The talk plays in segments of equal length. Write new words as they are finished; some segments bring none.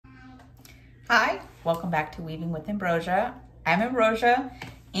Hi, welcome back to Weaving with Ambrosia. I'm Ambrosia,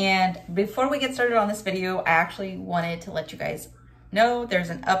 and before we get started on this video, I actually wanted to let you guys know there's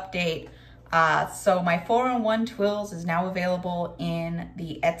an update. So my 4-in-1 twills is now available in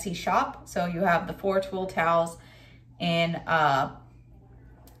the Etsy shop. So you have the 4 twill towels in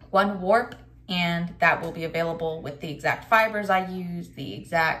 1 warp, and that will be available with the exact fibers I used, the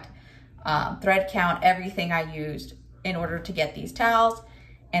exact thread count, everything I used in order to get these towels.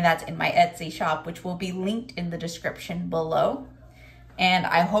 And that's in my Etsy shop, which will be linked in the description below. And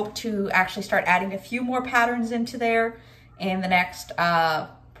I hope to actually start adding a few more patterns into there in the next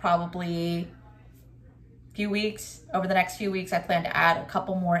probably few weeks. Over the next few weeks, I plan to add a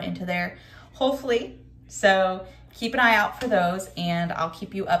couple more into there, hopefully. So keep an eye out for those, and I'll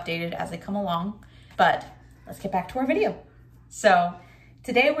keep you updated as they come along. But let's get back to our video. So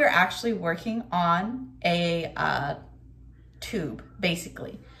today we're actually working on a tube,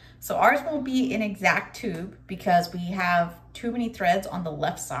 basically. So ours won't be an exact tube because we have too many threads on the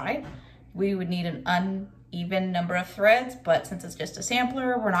left side. We would need an uneven number of threads, but since it's just a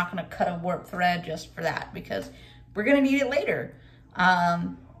sampler, we're not going to cut a warp thread just for that because we're going to need it later.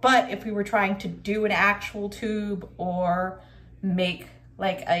 But if we were trying to do an actual tube or make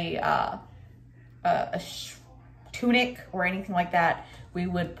like a tunic or anything like that, we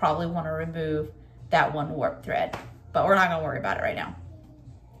would probably want to remove that one warp thread. But we're not gonna worry about it right now.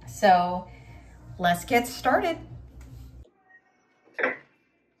 So let's get started.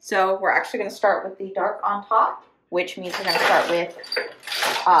 So we're actually gonna start with the dark on top, which means we're gonna start with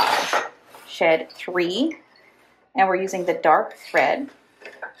shed 3, and we're using the dark thread.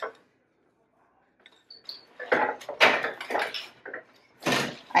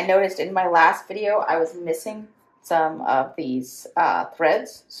 I noticed in my last video I was missing some of these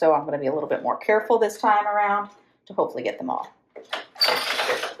threads, so I'm gonna be a little bit more careful this time around to hopefully get them all.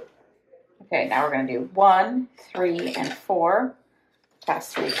 Okay, now we're going to do 1, 3, and 4.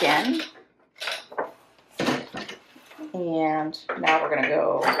 Pass through again. And now we're going to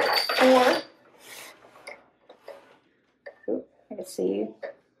go 4. Ooh, I can see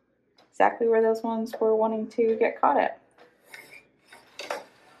exactly where those ones were wanting to get caught at.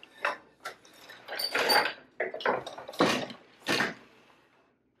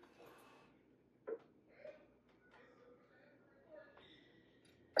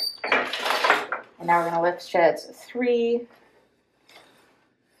 And now we're going to lift sheds 2,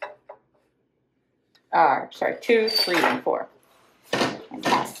 3, and 4, and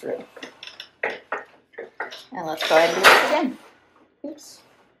pass through. And let's go ahead and do this again. Oops.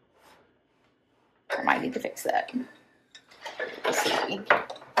 I might need to fix that. Let's see.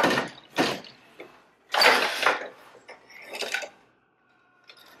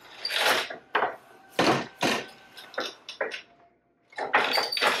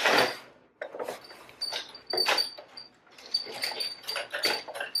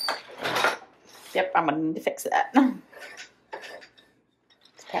 Yep, I'm gonna need to fix that. Let's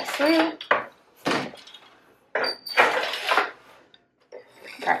pass through.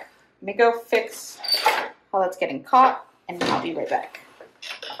 All right, let me go fix how that's getting caught, and I'll be right back.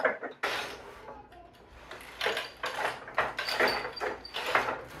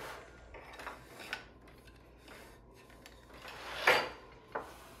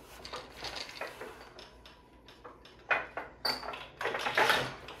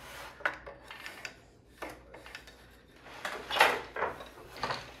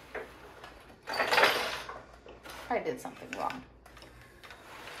 I did something wrong.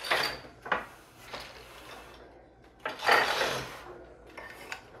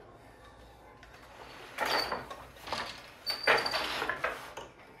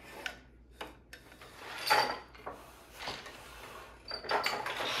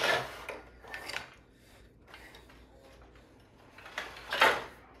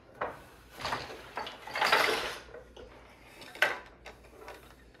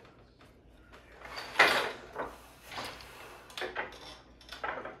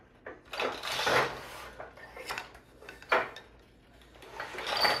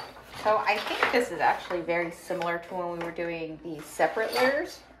 So I think this is actually very similar to when we were doing these separate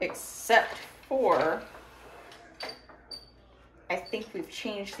layers, except for I think we've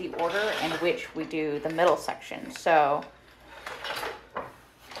changed the order in which we do the middle section. So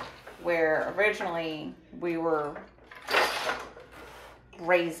where originally we were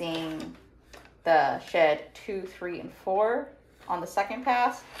raising the shed 2, 3, and 4 on the second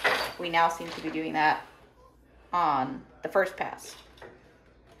pass, we now seem to be doing that on the first pass.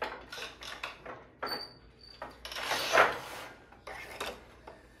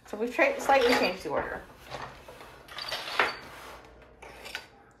 So we've slightly changed the order.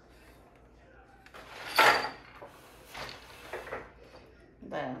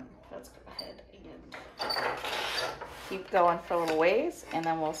 keep going for a little ways, and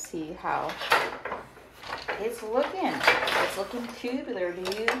then we'll see how it's looking. It's looking tubular,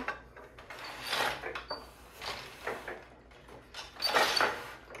 dude.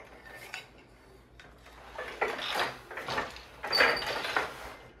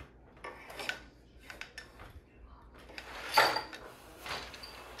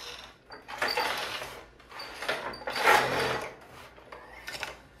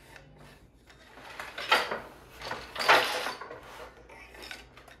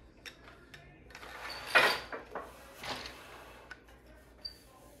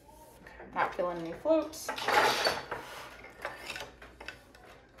 Not feeling any floats.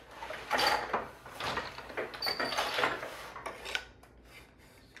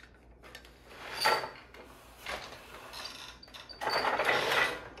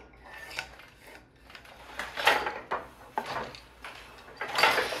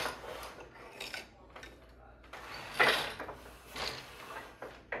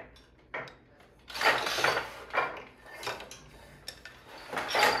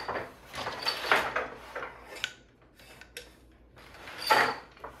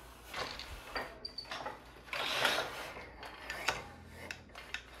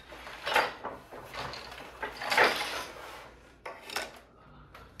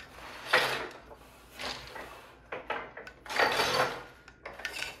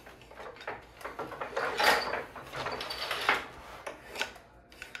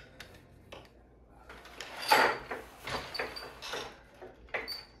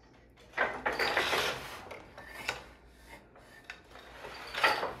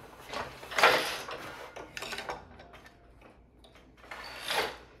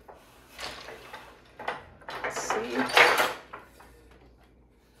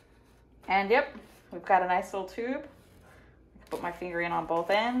 And yep, we've got a nice little tube. Put my finger in on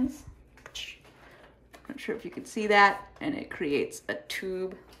both ends. Not sure if you can see that, and it creates a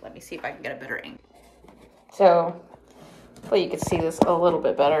tube. Let me see if I can get a better angle. So, hopefully you can see this a little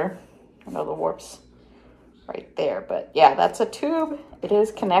bit better. I know the warp's right there, but yeah, that's a tube. It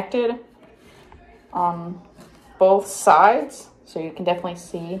is connected on both sides, so you can definitely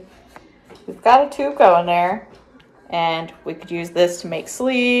see we've got a tube going there. And we could use this to make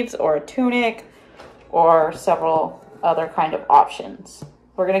sleeves or a tunic or several other kind of options.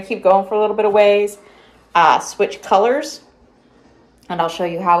 We're gonna keep going for a little bit of ways, switch colors, and I'll show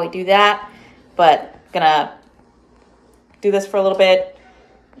you how we do that. But gonna do this for a little bit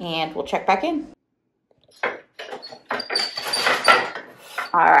and we'll check back in. All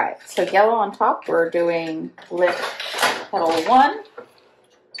right, so yellow on top, we're doing lift petal 1.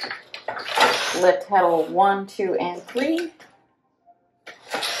 Lift petal 1, 2, and 3.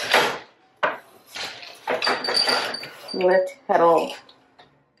 Lift petal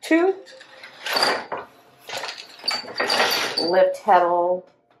 2. Lift petal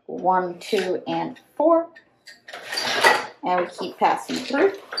 1, 2, and 4. And we keep passing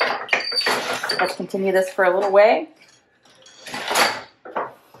through. Let's continue this for a little way.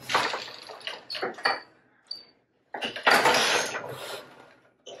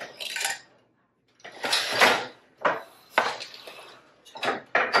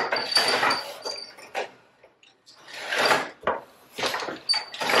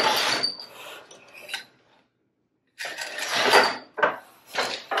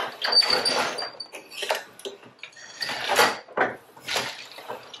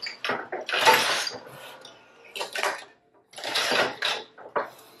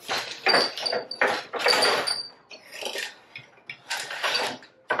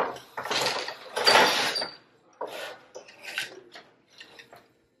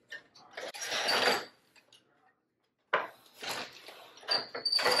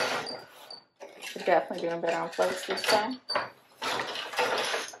 Definitely doing better on floats this time.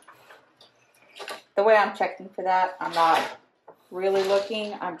 The way I'm checking for that, I'm not really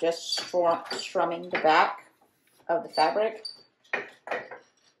looking. I'm just strumming the back of the fabric.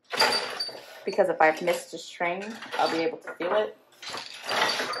 Because if I've missed a string, I'll be able to feel it.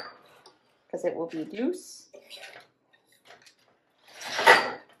 Because it will be loose.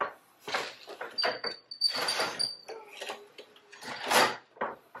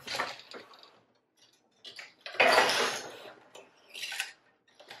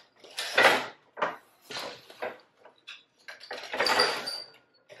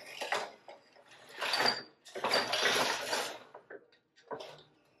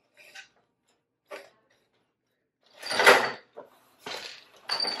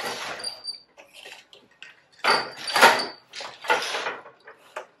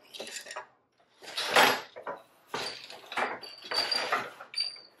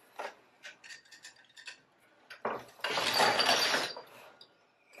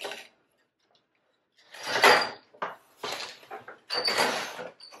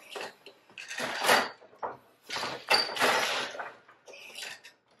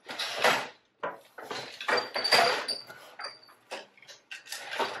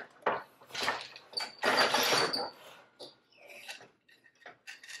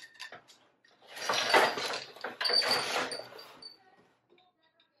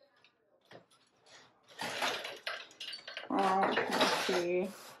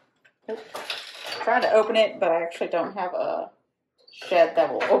 Trying to open it, but I actually don't have a shed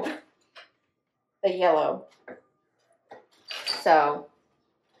that will open the yellow. So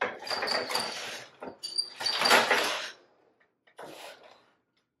I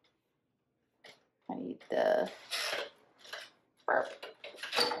need the barb.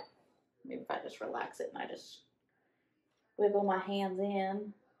 Maybe if I just relax it and I just wiggle my hands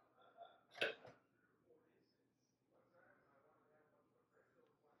in.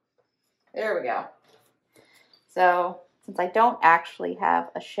 There we go. So since I don't actually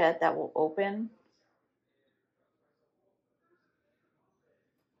have a shed that will open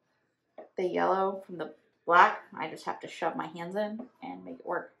the yellow from the black, I just have to shove my hands in and make it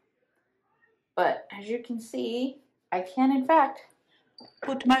work. But as you can see, I can in fact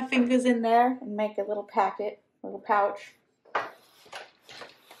put my fingers in there and make a little packet, little pouch.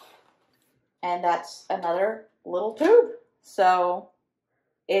 And that's another little tube. So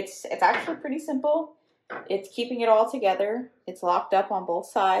it's actually pretty simple. It's keeping it all together. It's locked up on both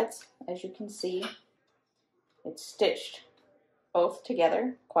sides, as you can see. It's stitched both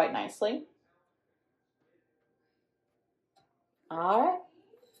together quite nicely. All right.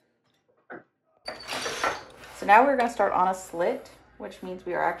 So now we're going to start on a slit, which means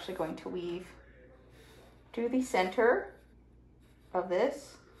we are actually going to weave to the center of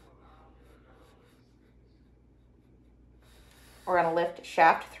this. We're going to lift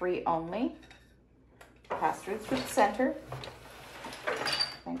shaft 3 only, pass through the center,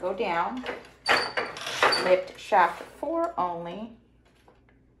 and go down. Lift shaft 4 only,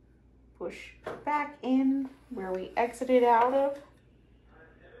 push back in where we exited out of.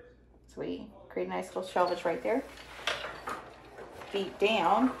 So we create a nice little shelvage right there. Feet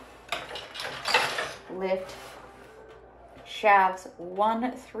down, lift shafts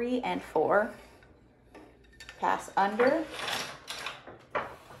 1, 3, and 4, pass under,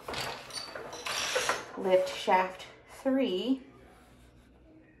 lift shaft 3,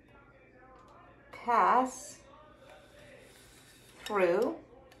 pass through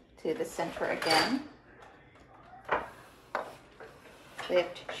to the center again,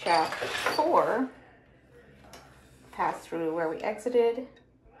 lift shaft 4, pass through where we exited,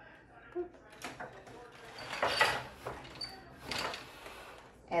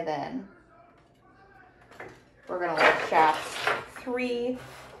 and then we're going to lift shafts 2,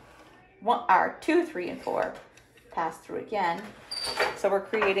 3, and 4, pass through again. So we're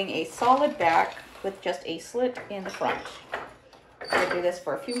creating a solid back with just a slit in the front. We're going to do this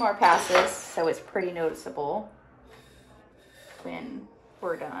for a few more passes so it's pretty noticeable when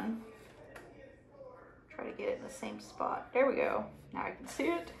we're done. Try to get it in the same spot. There we go. Now I can see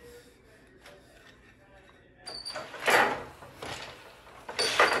it.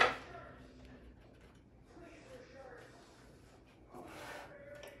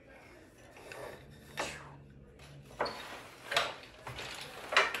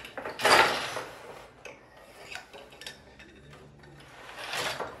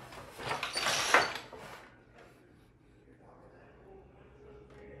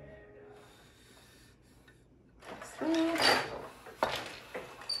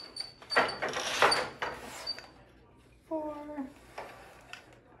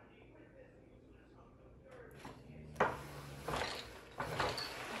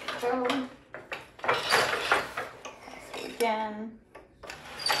 Go. Again.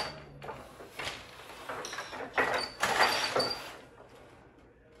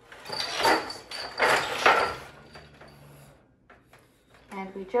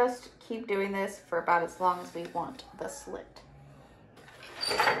 And we just keep doing this for about as long as we want the slit.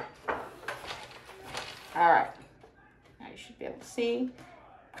 All right. Now you should be able to see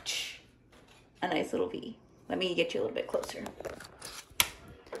a nice little V. Let me get you a little bit closer.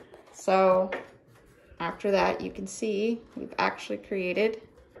 So after that, you can see we've actually created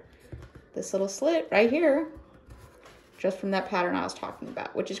this little slit right here, just from that pattern I was talking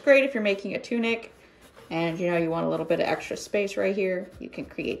about, which is great if you're making a tunic and you know you want a little bit of extra space right here. You can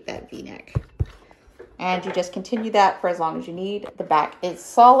create that V-neck. And you just continue that for as long as you need. The back is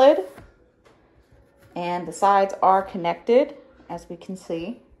solid and the sides are connected, as we can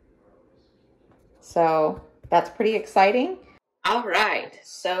see. So that's pretty exciting. All right,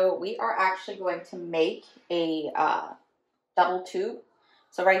 so we are actually going to make a double tube.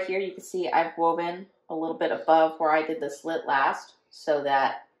 So right here you can see I've woven a little bit above where I did the slit last, so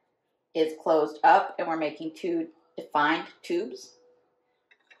that it's closed up and we're making 2 defined tubes.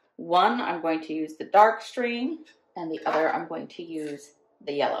 One I'm going to use the dark string and the other I'm going to use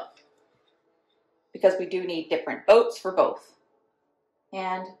the yellow, because we do need different boats for both.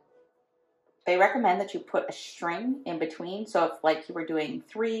 And they recommend that you put a string in between. So if like you were doing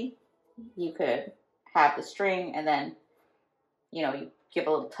 3 you could have the string and then, you know, you give a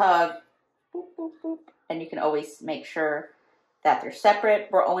little tug, boop, boop, boop, and you can always make sure that they're separate.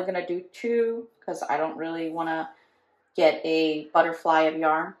 We're only going to do 2 because I don't really want to get a butterfly of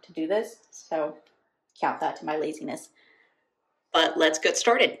yarn to do this. So count that to my laziness. But let's get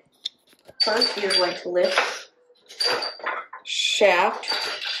started. First, you're going to lift shaft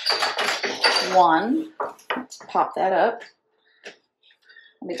 1. Let's pop that up.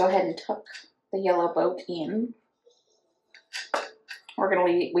 Let me go ahead and tuck the yellow boat in. We're going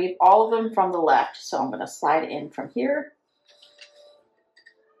to weave all of them from the left, so I'm going to slide in from here.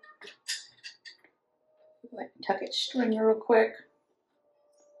 Tuck its string real quick.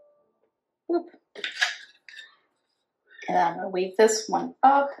 Boop. And I'm going to weave this one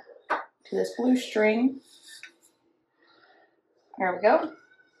up to this blue string. There we go.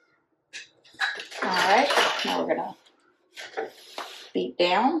 All right, now we're going to beat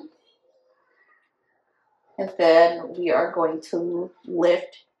down. And then we are going to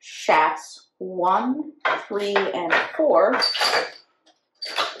lift shafts 1, 3, and 4.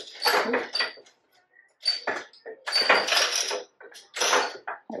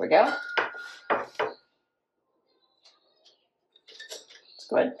 There we go. Let's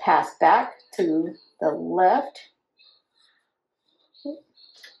go ahead and pass back to the left. Let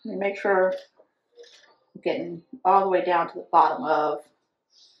me make sure I'm getting all the way down to the bottom of,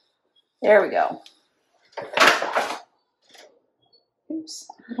 there we go. Oops,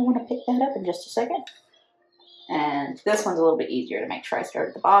 I don't want to pick that up in just a second. And this one's a little bit easier to make sure I start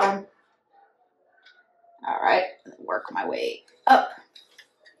at the bottom. All right, work my way up.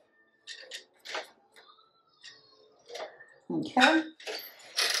 Okay.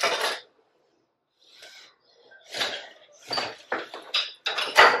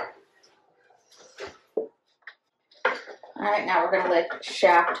 All right, now we're going to lift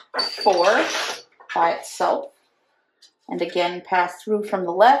shaft 4 by itself. And again, pass through from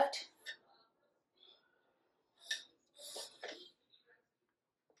the left.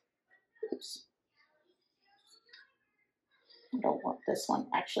 Oops. I don't want this one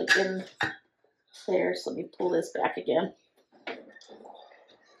actually in there, so let me pull this back again.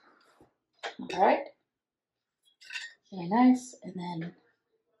 All right. Very nice. And then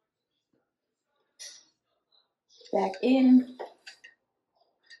back in.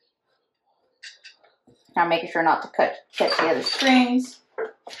 Now making sure not to catch the other strings.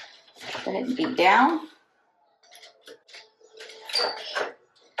 Go ahead and beat down.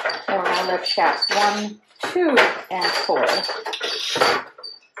 And we're going to lift shafts 1, 2, and 4.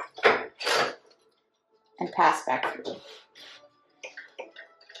 And pass back through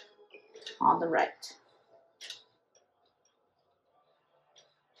on the right.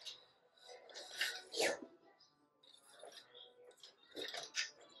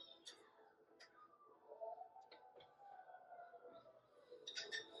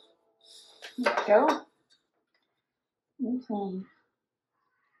 There we go. Okay.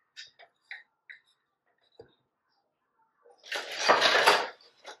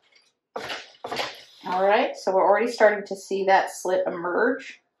 All right, so we're already starting to see that slit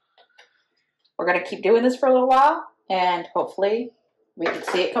emerge. We're going to keep doing this for a little while, and hopefully we can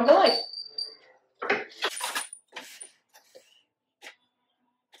see it come to life.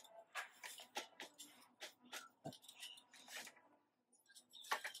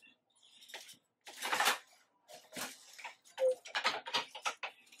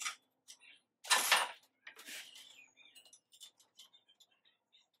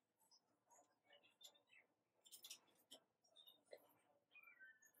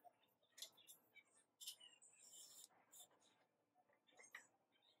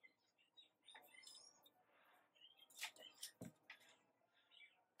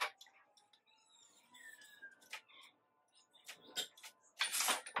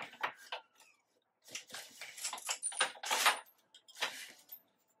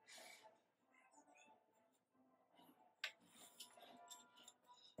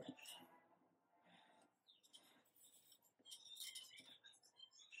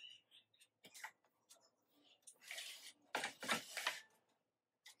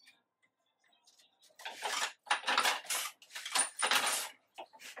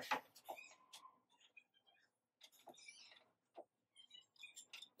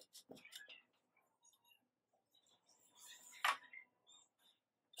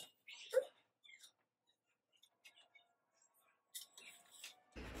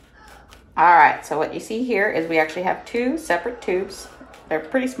 All right, so what you see here is we actually have 2 separate tubes. They're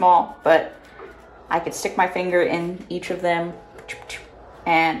pretty small, but I could stick my finger in each of them,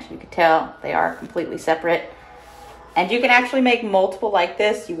 and you can tell they are completely separate. And you can actually make multiple like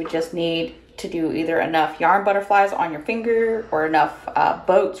this. You would just need to do either enough yarn butterflies on your finger or enough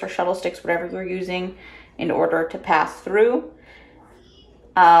boats or shuttle sticks, whatever you're using, in order to pass through.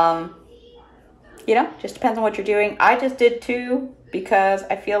 You know, just depends on what you're doing. I just did 2 because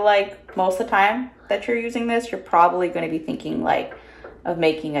I feel like most of the time that you're using this, you're probably going to be thinking like of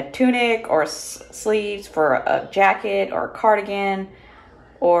making a tunic or sleeves for a jacket or a cardigan,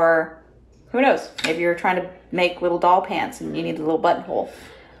 or who knows, maybe you're trying to make little doll pants and you need a little buttonhole.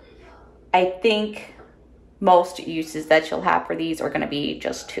 I think most uses that you'll have for these are going to be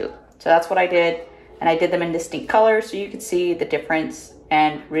just 2. So that's what I did, and I did them in distinct colors so you could see the difference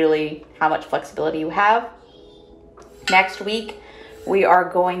and really how much flexibility you have. Next week, we are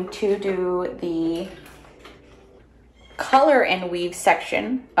going to do the color and weave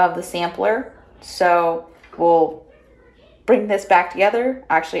section of the sampler. So we'll bring this back together.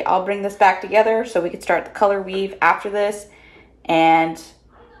 Actually, I'll bring this back together so we can start the color weave after this. And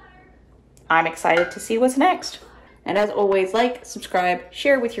I'm excited to see what's next. And as always, like, subscribe,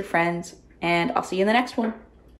 share with your friends, and I'll see you in the next one.